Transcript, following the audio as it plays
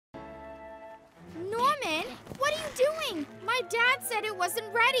My dad said it wasn't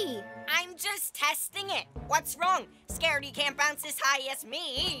ready. I'm just testing it. What's wrong? Scared you can't bounce as high as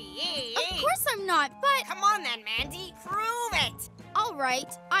me? Of course I'm not, but... Come on then, Mandy. Prove it. All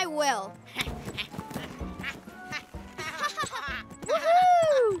right, I will.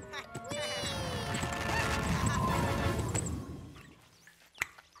 Woohoo!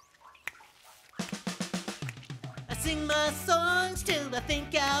 I sing my songs till I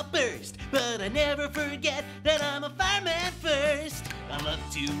think I'll burst, but I never forget that I'm a fireman first. I love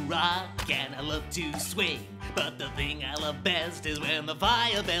to rock and I love to swing, but the thing I love best is when the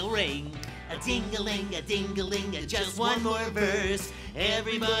fire bell rings. A ding-a-ling, just one more verse.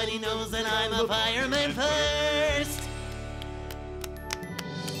 Everybody knows that I'm a fireman first.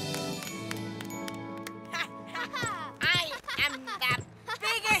 I am the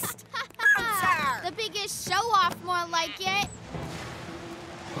biggest bouncer. The biggest show-off, more like it.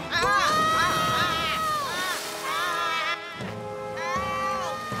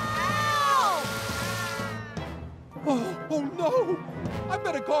 Oh no! I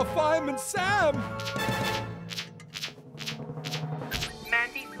better call Fireman Sam!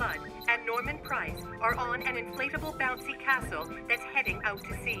 Mandy Flood and Norman Price are on an inflatable bouncy castle that's heading out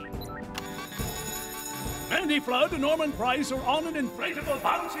to sea. Mandy Flood and Norman Price are on an inflatable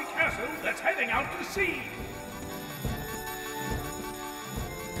bouncy castle that's heading out to sea.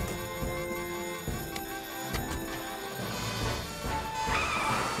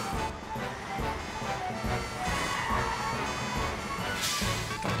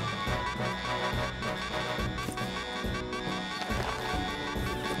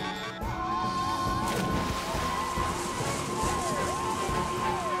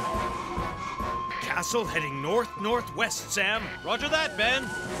 Castle heading north-northwest, Sam. Roger that, Ben.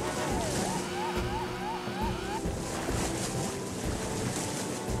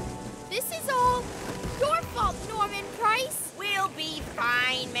 This is all your fault, Norman Price. We'll be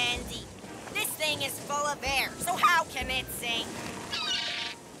fine, Mandy. This thing is full of air, so how can it sink?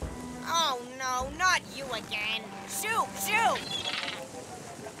 Oh no, not you again. Shoot, shoot!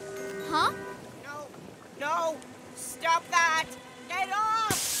 Huh? No, stop that! Get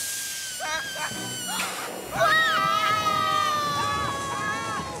off!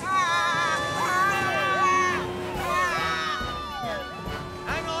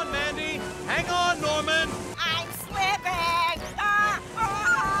 Hang on, Mandy. Hang on, Norman. I'm slipping!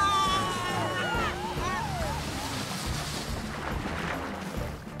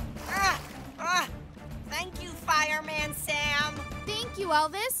 Thank you, Fireman Sam. Thank you,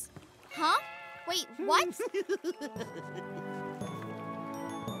 Elvis. Huh? Wait, what?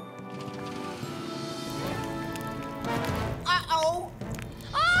 Uh-oh!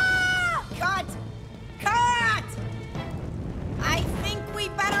 Ah! Cut! Cut! I think we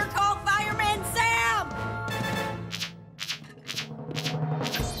better call Fireman Sam!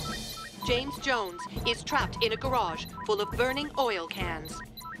 James Jones is trapped in a garage full of burning oil cans.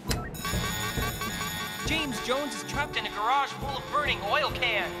 James Jones is trapped in a garage full of burning oil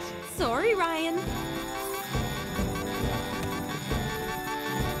cans. Sorry, Ryan.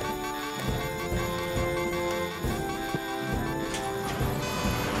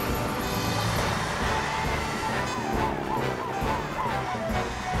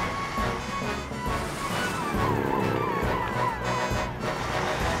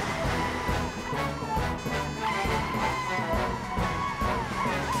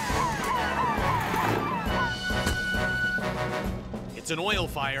 It's an oil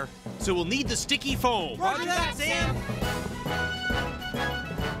fire, so we'll need the sticky foam. Roger that, Sam.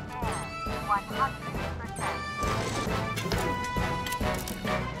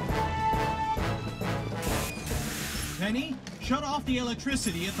 100%. Penny, shut off the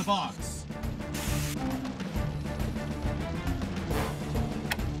electricity at the box.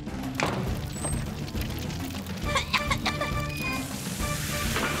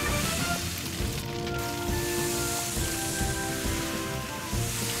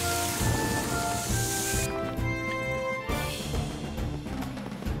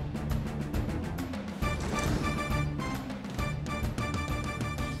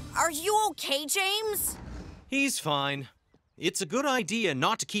 Are you okay, James? He's fine. It's a good idea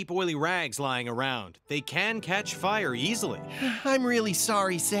not to keep oily rags lying around. They can catch fire easily. I'm really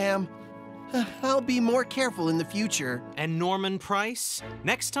sorry, Sam. I'll be more careful in the future. And Norman Price,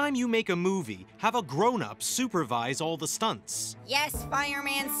 next time you make a movie, have a grown-up supervise all the stunts. Yes,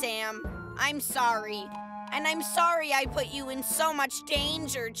 Fireman Sam. I'm sorry. And I'm sorry I put you in so much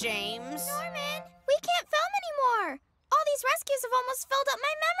danger, James. Norman, we can't film anymore. All these rescues have almost filled up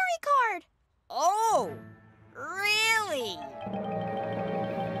my memory card. Oh, really?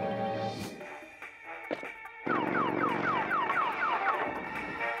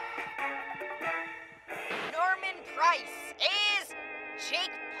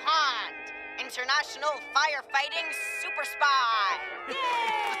 international firefighting super spy.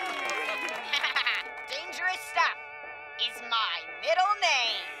 Dangerous stuff is my middle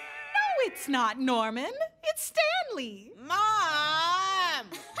name. No, it's not, Norman. It's Stanley. Mom!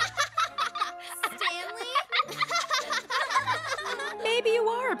 Stanley? Maybe you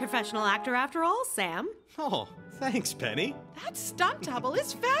are a professional actor after all, Sam. Oh, thanks, Penny. That stunt double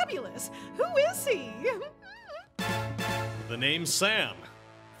is fabulous. Who is he? The name's Sam.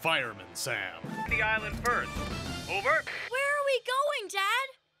 Fireman Sam. The island first. Over. Where are we going,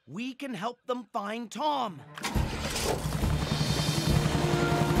 Dad? We can help them find Tom.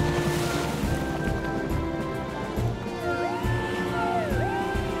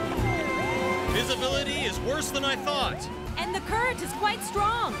 Visibility is worse than I thought. And the current is quite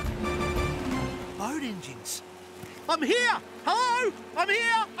strong. Boat engines. I'm here! Hello! I'm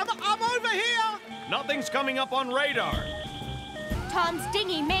here! I'm over here! Nothing's coming up on radar. Tom's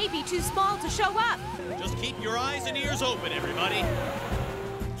dinghy may be too small to show up. Just keep your eyes and ears open, everybody.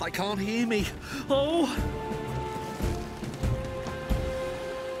 They can't hear me. Oh!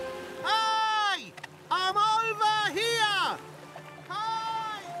 Hey! I'm over here!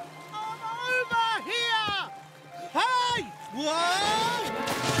 Hey! I'm over here! Hey! Whoa!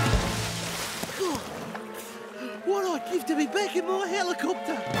 What I'd give to be back in my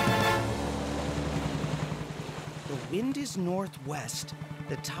helicopter! The wind is northwest.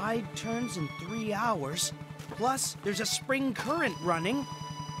 The tide turns in 3 hours. Plus, there's a spring current running.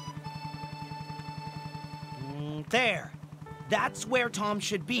 There. That's where Tom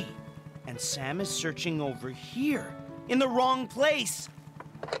should be. And Sam is searching over here, in the wrong place.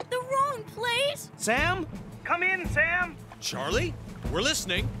 The wrong place? Sam? Come in, Sam. Charlie, we're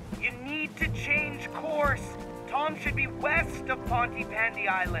listening. You need to change course. Tom should be west of Pontypandy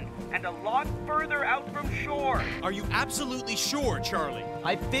Island and a lot further out from shore. Are you absolutely sure, Charlie?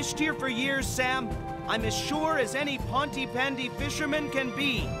 I've fished here for years, Sam. I'm as sure as any Pontypandy fisherman can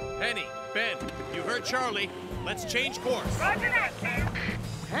be. Penny, Ben, you heard Charlie. Let's change course. Roger that, Sam.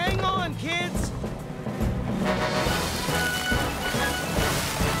 Hang on, kids.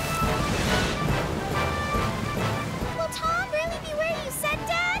 Will Tom really be where you said,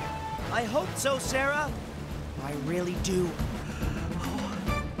 Dad? I hope so, Sarah. I really do. Oh,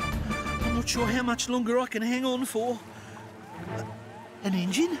 I'm not sure how much longer I can hang on for. An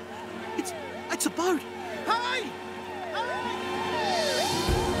engine? It's a boat. Hey!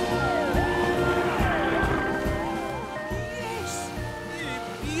 Yes!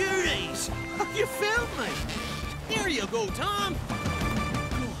 Beauties! You found me! Here you go, Tom.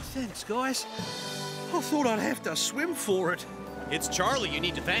 Oh, thanks, guys. I thought I'd have to swim for it. It's Charlie you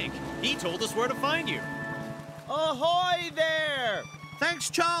need to thank. He told us where to find you. Ahoy there! Thanks,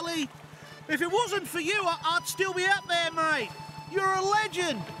 Charlie. If it wasn't for you, I'd still be up there, mate. You're a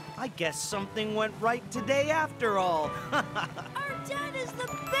legend. I guess something went right today after all. Our dad is the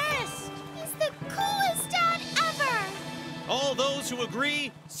best. He's the coolest dad ever. All those who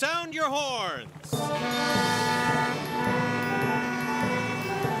agree, sound your horns.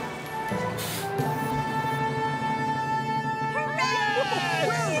 Hooray!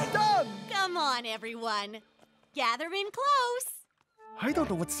 Well done! Come on, everyone. Gather in close. I don't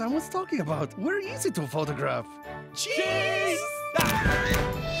know what Sam was talking about. We're easy to photograph. Cheese!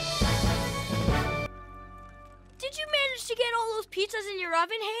 Did you manage to get all those pizzas in your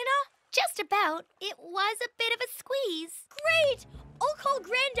oven, Hannah? Just about. It was a bit of a squeeze. Great! I'll call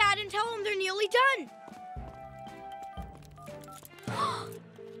Granddad and tell him they're nearly done.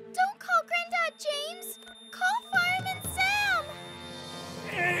 Don't call Granddad, James. Call Fireman Sam.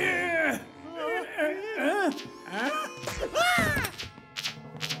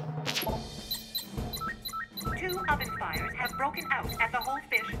 Two oven fires have broken out at the Whole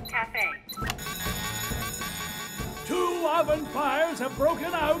Fish Cafe. 2 oven fires have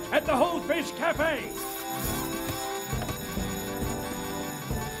broken out at the Whole Fish Cafe.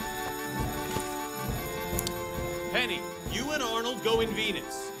 Penny, you and Arnold go in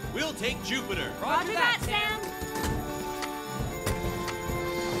Venus. We'll take Jupiter. Roger that, Sam.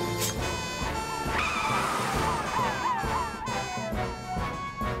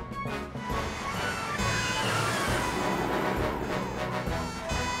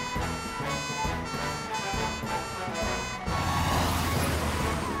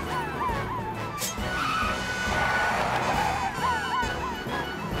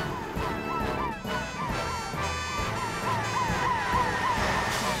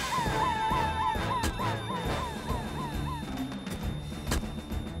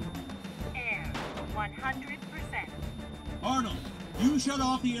 Air, 100%. Arnold, you shut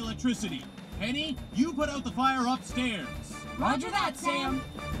off the electricity. Penny, you put out the fire upstairs. Roger that, Sam.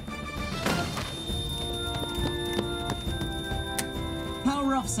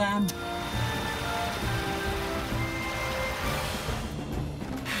 enough, Sam.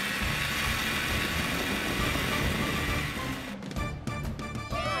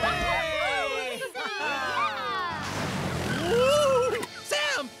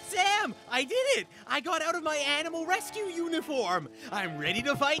 Sam! I did it! I got out of my animal rescue uniform! I'm ready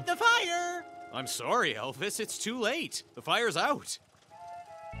to fight the fire! I'm sorry, Elvis. It's too late. The fire's out.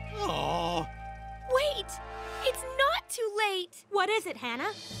 Oh. Wait! It's not too late! What is it,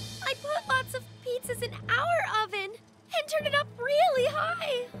 Hannah? I put lots of pizzas in our oven and turned it up really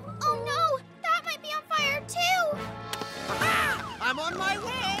high. Oh no! That might be on fire too! Ah! I'm on my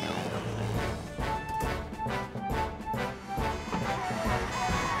way!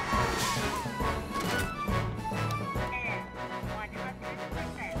 Air,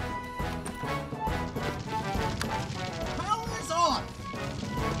 100%. Power's on!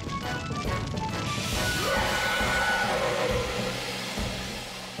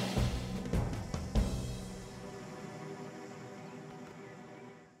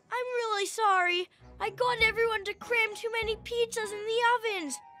 I'm really sorry. I got everyone to cram too many pizzas in the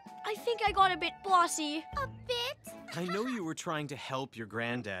ovens. I think I got a bit bossy. A bit? I know you were trying to help your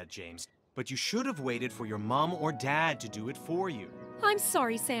granddad, James, but you should have waited for your mom or dad to do it for you. I'm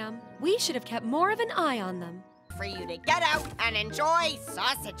sorry, Sam. We should have kept more of an eye on them. For you to get out and enjoy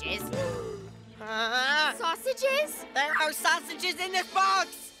sausages. Sausages? There are sausages in this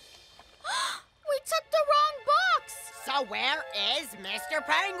box. We took the wrong box. So where is Mr.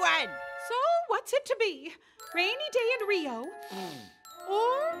 Penguin? So, what's it to be? Rainy day in Rio?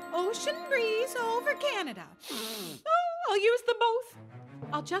 Or ocean breeze over Canada? Oh, I'll use them both.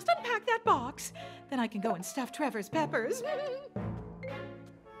 I'll just unpack that box, then I can go and stuff Trevor's peppers.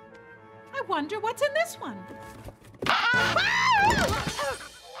 I wonder what's in this one. Oh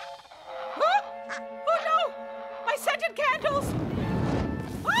no! My scented candles!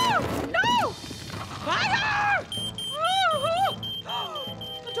 Oh no! Fire! Oh.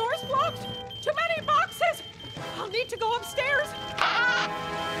 The door's blocked! Too many boxes! I'll need to go upstairs.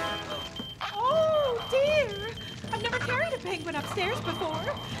 Oh dear! I've never carried a penguin upstairs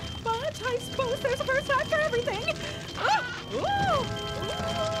before, but I suppose there's a first time for everything.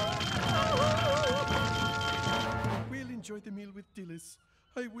 We'll enjoy the meal with Dillis.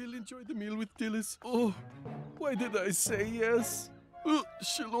 I will enjoy the meal with Dillis. Oh, why did I say yes?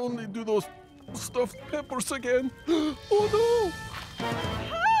 She'll only do those stuffed peppers again. Oh no!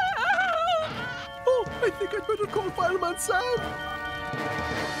 Oh, I think I'd better call Fireman Sam.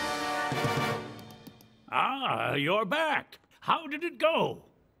 Ah, you're back. How did it go?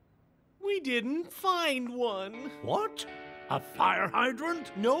 We didn't find one. What? A fire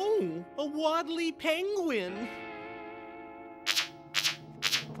hydrant? No, a waddly penguin.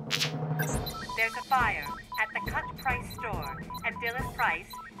 There's a fire at the Cut Price store, and Dillis Price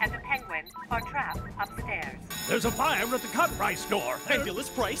and the Penguin are trapped upstairs. There's a fire at the Cut Price store. And Dillis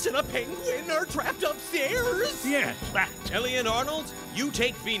Price and a penguin are trapped upstairs. Yes, that. Ellie and Arnold, you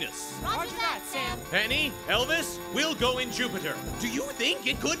take Venus. Roger that, Sam. Penny, Elvis, we'll go in Jupiter. Do you think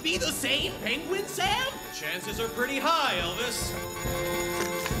it could be the same penguin, Sam? Chances are pretty high, Elvis.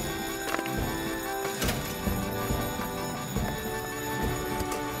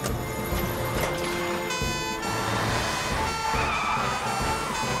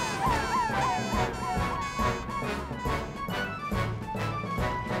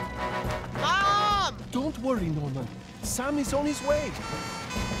 Mom! Don't worry, Norman. Sam is on his way.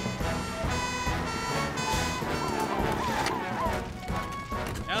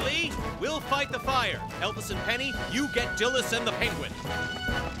 Ellie, we'll fight the fire. Elvis and Penny, you get Dillis and the penguin.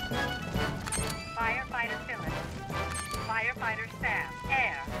 Firefighter Phillips. Firefighter Sam.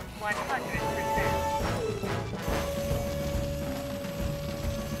 Air, 100%.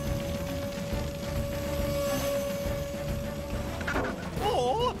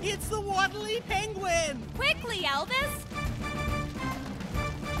 Oh, it's the waddly penguin. Quickly, Elvis!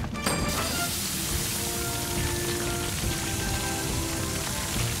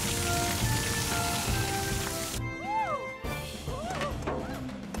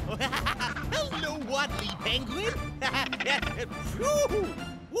 Hello, waddly penguin.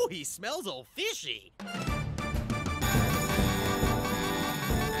 Ooh, he smells all fishy.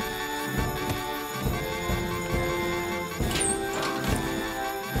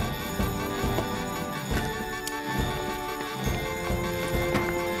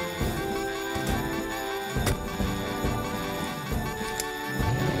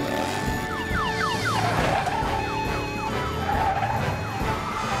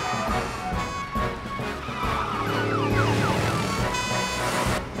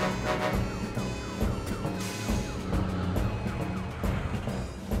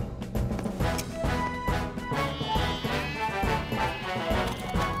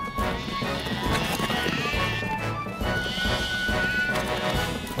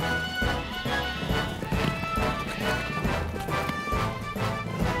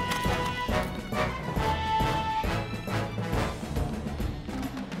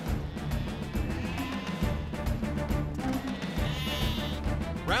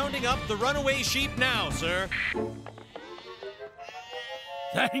 Rounding up the runaway sheep now, sir.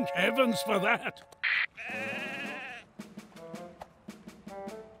 Thank heavens for that.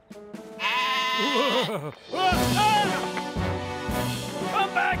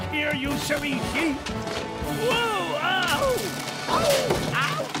 Come back here, you silly sheep! Whoa! Ow!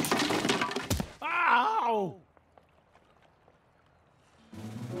 Ow! Ow!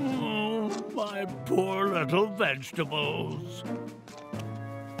 Oh, my poor little vegetables.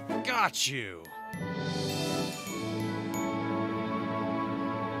 Got you.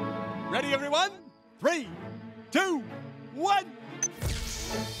 Ready, everyone? 3, 2, 1.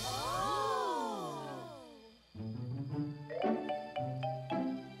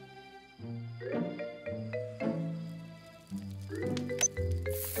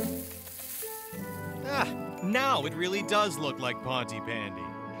 Now it really does look like Pontypandy.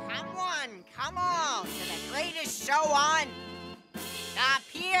 Come on, to the greatest show on. Stop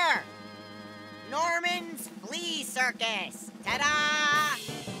here. Norman's Flea Circus. Ta-da!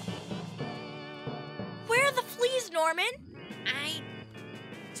 Where are the fleas, Norman? I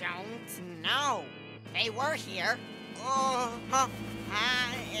don't know. They were here.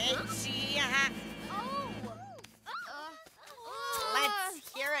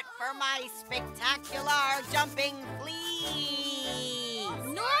 Let's hear it for my spectacular jumping fleas.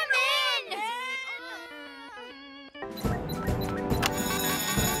 Norman!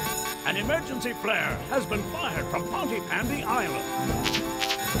 An emergency flare has been fired from Pontypandy Island.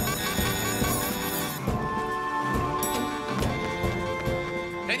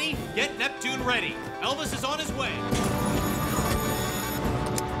 Penny, get Neptune ready. Elvis is on his way.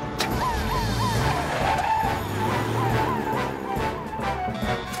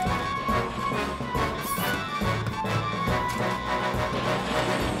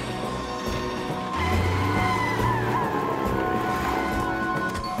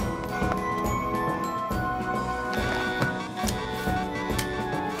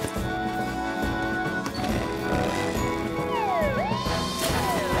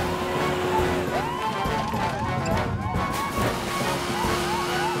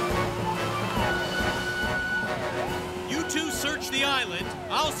 The island,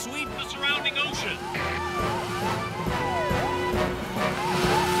 I'll sweep the surrounding ocean.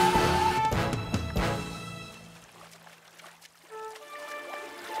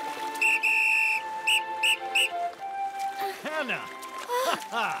 Hannah!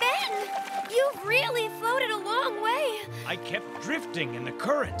 Ben, you've really floated a long way. I kept drifting in the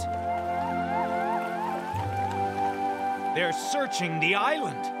current. They're searching the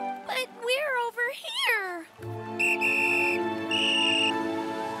island. But we're over here.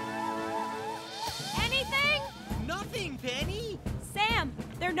 Nothing, Penny. Sam,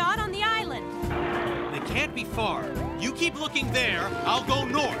 they're not on the island. They can't be far. You keep looking there, I'll go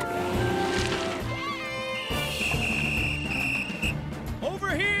north.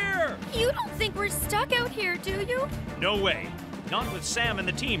 Over here! You don't think we're stuck out here, do you? No way. Not with Sam and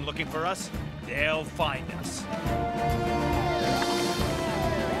the team looking for us. They'll find us.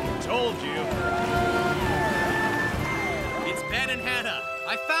 Told you. It's Ben and Hannah.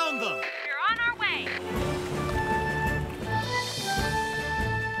 I found them. We're on our way.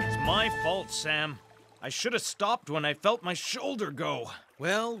 It's my fault, Sam. I should have stopped when I felt my shoulder go.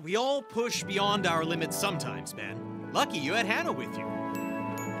 Well, we all push beyond our limits sometimes, Ben. Lucky you had Hannah with you.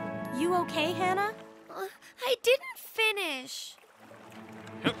 You okay, Hannah? I didn't finish.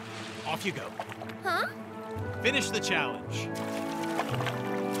 Off you go. Huh? Finish the challenge.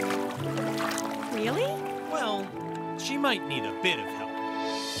 Really? Well, she might need a bit of help.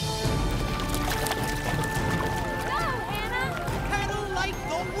 Go, Hannah! Pedal like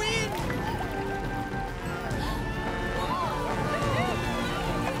the wind!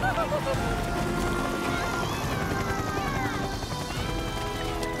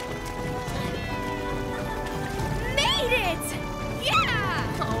 Made it!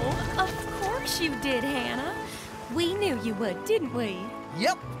 Yeah! Oh, of course you did, Hannah. We knew you would, didn't we?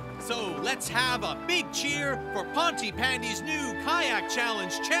 Yep. So let's have a big cheer for Pontypandy's new kayak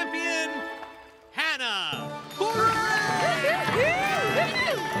challenge champion, Hannah!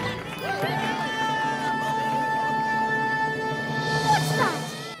 What's that?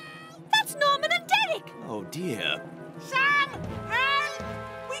 That's Norman and Derek! Oh, dear. Sam, help!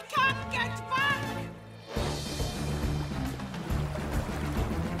 We can't get back!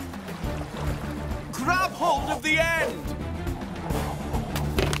 Grab hold of the end!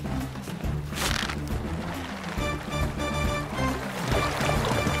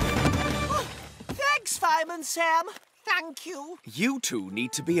 Thanks, Fireman Sam. Thank you. You two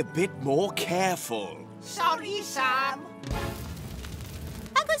need to be a bit more careful. Sorry, Sam.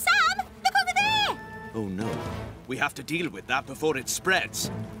 Uncle Sam! Oh no. We have to deal with that before it spreads.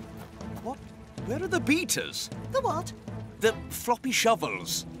 What? Where are the beaters? The what? The floppy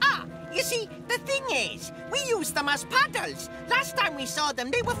shovels. Ah, you see, the thing is, we used them as paddles. Last time we saw them,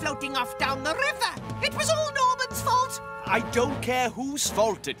 they were floating off down the river. It was all Norman's fault. I don't care whose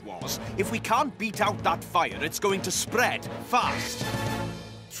fault it was. If we can't beat out that fire, it's going to spread fast.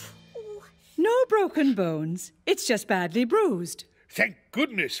 No broken bones. It's just badly bruised. Thank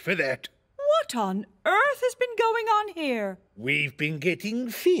goodness for that. What on earth has been going on here? We've been getting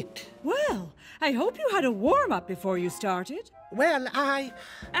fit. Well, I hope you had a warm-up before you started. Well,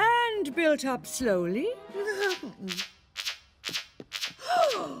 And built up slowly.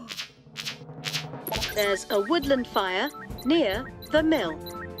 There's a woodland fire near the mill.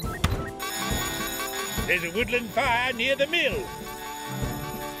 There's a woodland fire near the mill.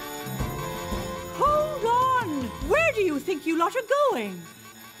 Hold on! Where do you think you lot are going?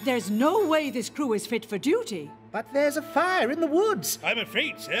 There's no way this crew is fit for duty. But there's a fire in the woods. I'm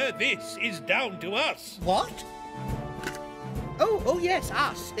afraid, sir, this is down to us. What? Oh, yes,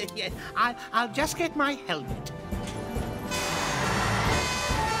 us. Yes, I'll just get my helmet.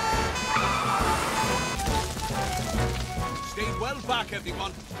 Stay well back,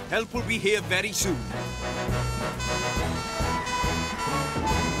 everyone. Help will be here very soon.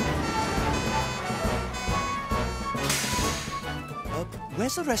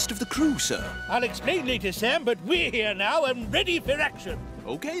 Where's the rest of the crew, sir? I'll explain later, Sam, but we're here now and ready for action.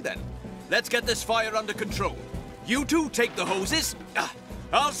 Okay, then. Let's get this fire under control. You two take the hoses.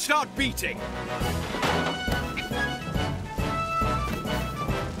 I'll start beating.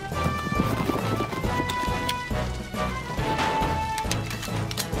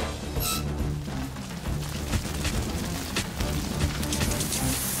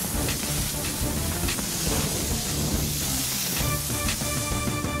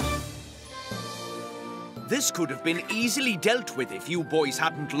 This could have been easily dealt with if you boys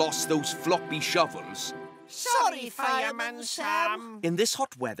hadn't lost those floppy shovels. Sorry, Fireman Sam. In this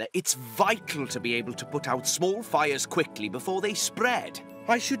hot weather, it's vital to be able to put out small fires quickly before they spread.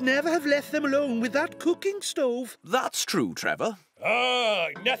 I should never have left them alone with that cooking stove. That's true, Trevor. Ah,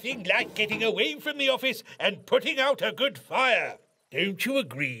 nothing like getting away from the office and putting out a good fire. Don't you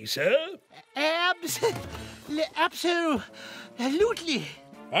agree, sir? Absolutely.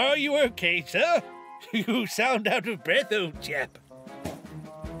 Are you okay, sir? You sound out of breath, old chap.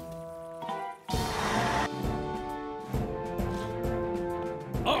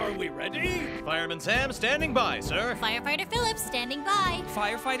 Are we ready? Fireman Sam standing by, sir. Firefighter Phillips standing by.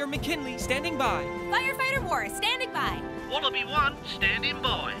 Firefighter McKinley standing by. Firefighter Morris standing by. Wallaby 1 standing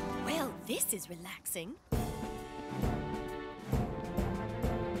by. Well, this is relaxing.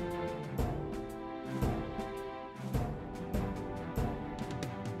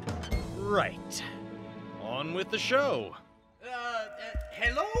 Right. On with the show.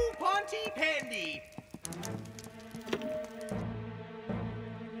 Hello, Pontypandy.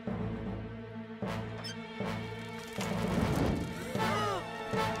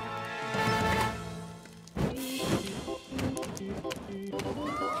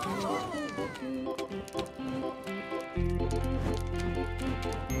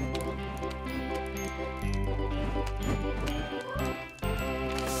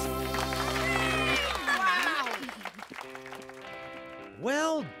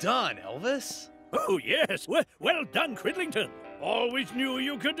 Well done, Elvis. Oh, yes. Well done, Cridlington. Always knew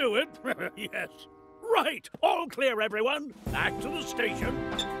you could do it. Yes. Right. All clear, everyone. Back to the station.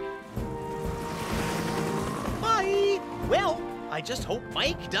 Bye. Well, I just hope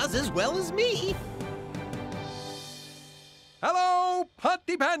Mike does as well as me. Hello,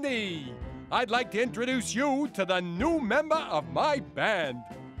 Pontypandy. I'd like to introduce you to the new member of my band,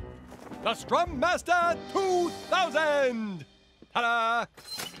 the Strum Master 2000. Ta-da!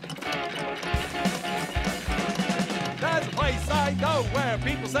 There's a place I know where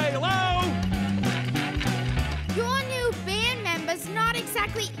people say hello. Your new band member's not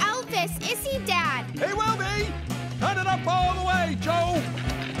exactly Elvis, is he, Dad? He will be. Turn it up all the way, Joe.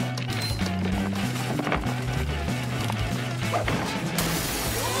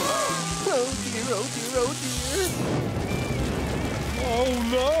 Oh, dear, oh, dear, oh, dear. Oh,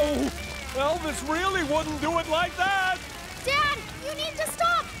 no. Elvis really wouldn't do it like that. Dad, you need to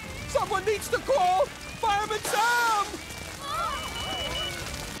stop. Someone needs to call Fireman Sam.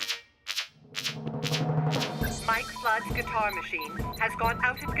 Mike Flood's guitar machine has gone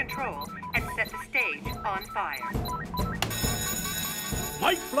out of control and set the stage on fire.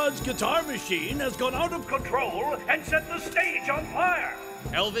 Mike Flood's guitar machine has gone out of control and set the stage on fire.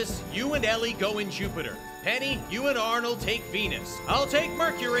 Elvis, you and Ellie go in Jupiter. Penny, you and Arnold take Venus. I'll take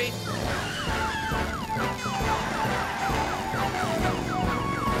Mercury.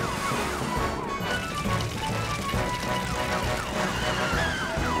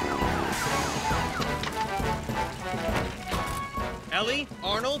 Ellie,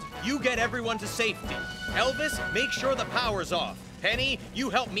 Arnold, you get everyone to safety. Elvis, make sure the power's off. Penny,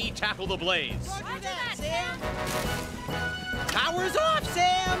 you help me tackle the blaze. Roger that, Sam. Power's off,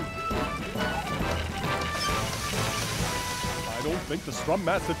 Sam. I don't think the Scrum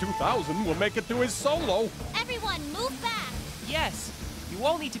Master 2000 will make it to his solo. Everyone, move back! Yes, you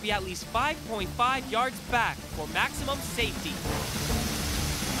all need to be at least 5.5 yards back for maximum safety.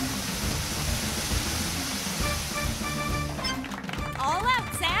 All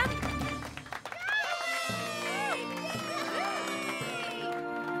out, Sam!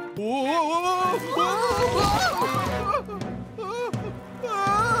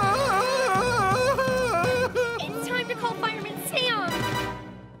 It's time to call Fireman Sam!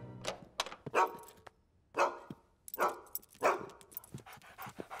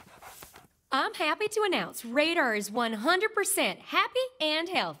 I'm happy to announce Radar is 100% happy and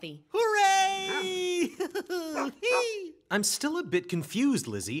healthy. Hooray! I'm still a bit confused,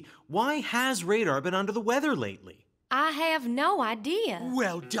 Lizzie. Why has Radar been under the weather lately? I have no idea.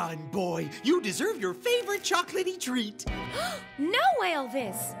 Well done, boy. You deserve your favorite chocolatey treat. No,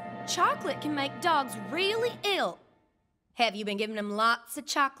 Elvis! Chocolate can make dogs really ill. Have you been giving them lots of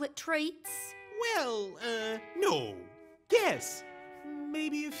chocolate treats? Well, no. Yes.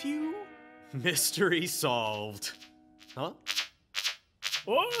 Maybe a few? Mystery solved. Huh?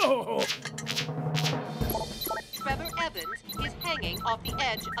 Oh! Trevor Evans is hanging off the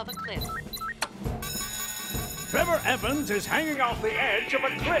edge of a cliff. Trevor Evans is hanging off the edge of a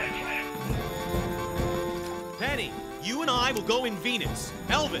cliff. Penny, you and I will go in Venus.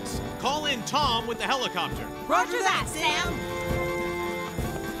 Elvis, call in Tom with the helicopter. Roger that, Sam.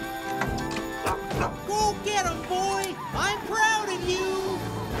 Go get him, boy. I'm proud of you.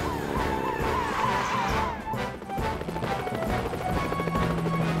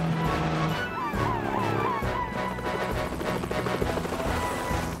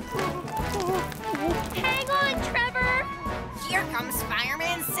 Hang on, Trevor! Here comes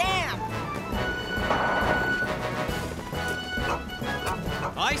Fireman Sam.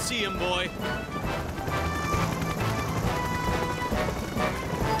 I see him, boy.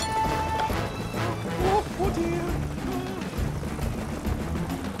 Oh dear.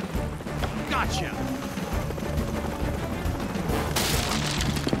 Gotcha.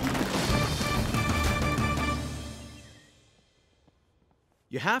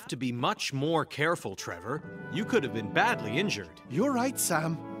 You have to be much more careful, Trevor. You could have been badly injured. You're right,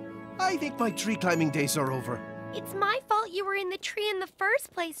 Sam. I think my tree climbing days are over. It's my fault you were in the tree in the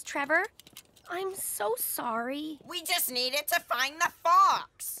first place, Trevor. I'm so sorry. We just needed to find the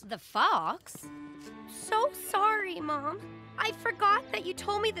fox. The fox? So sorry, Mom. I forgot that you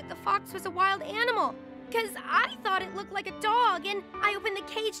told me that the fox was a wild animal. Because I thought it looked like a dog, and I opened the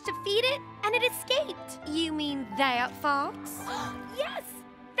cage to feed it, and it escaped. You mean that fox? Yes,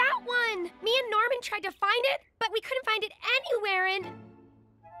 that one. Me and Norman tried to find it, but we couldn't find it anywhere, and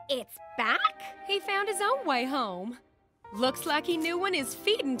it's back? He found his own way home. Looks like he knew when his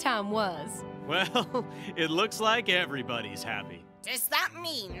feeding time was. Well, it looks like everybody's happy. Does that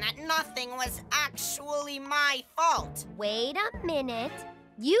mean that nothing was actually my fault? Wait a minute.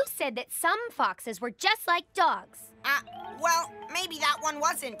 You said that some foxes were just like dogs. Well, maybe that one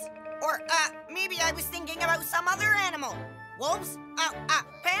wasn't. Or, maybe I was thinking about some other animal. Wolves?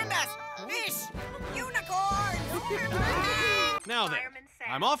 Pandas? Fish? Unicorns? Now then,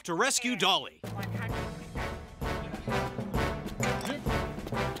 I'm off to rescue Dolly. 100%.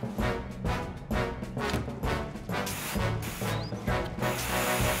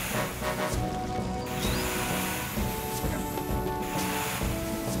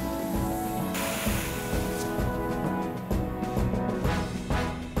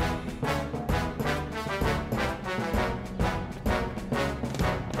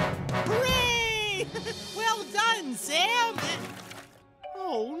 Hooray! Well done, Sam.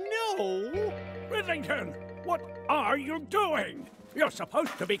 Oh, no. Cridlington, what are you doing? You're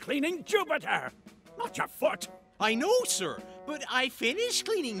supposed to be cleaning Jupiter, not your foot. I know, sir, but I finished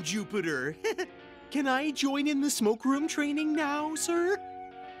cleaning Jupiter. Can I join in the smoke room training now, sir?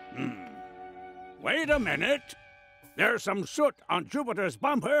 Wait a minute. There's some soot on Jupiter's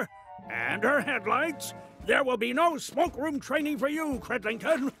bumper and her headlights. There will be no smoke room training for you,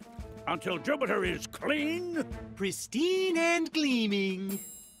 Cridlington, until Jupiter is clean, pristine, and gleaming.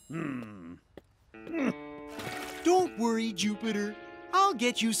 Don't worry, Jupiter. I'll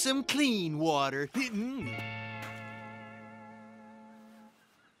get you some clean water. Ooh,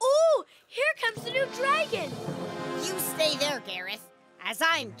 here comes the new dragon. You stay there, Gareth. As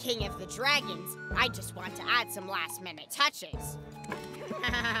I'm king of the dragons, I just want to add some last-minute touches.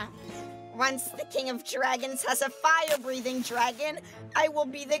 Once the King of Dragons has a fire-breathing dragon, I will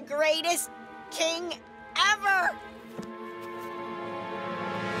be the greatest king ever!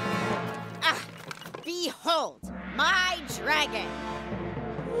 Ah, behold, my dragon!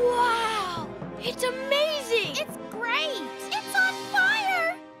 Wow! It's amazing! It's great! It's on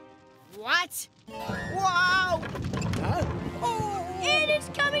fire! What? Whoa! Huh? Oh! It is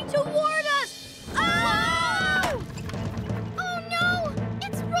coming toward us! Oh! Oh no!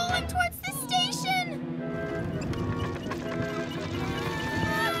 It's rolling towards the station!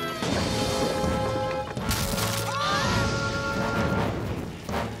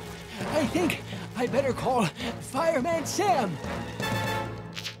 I think I better call Fireman Sam.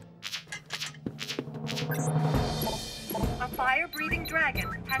 A fire-breathing dragon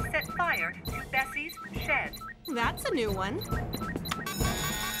has set fire to Bessie's shed. That's a new one.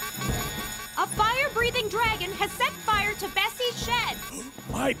 A fire-breathing dragon has set fire to Bessie's shed.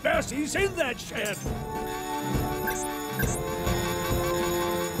 My Bessie's in that shed.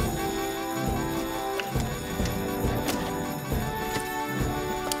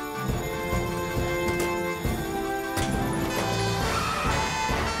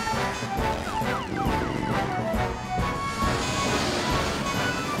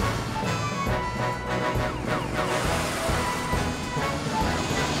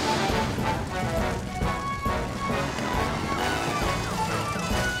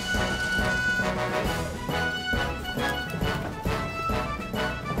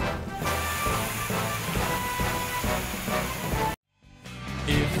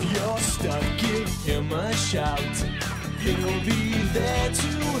 If you're stuck, give him a shout. He'll be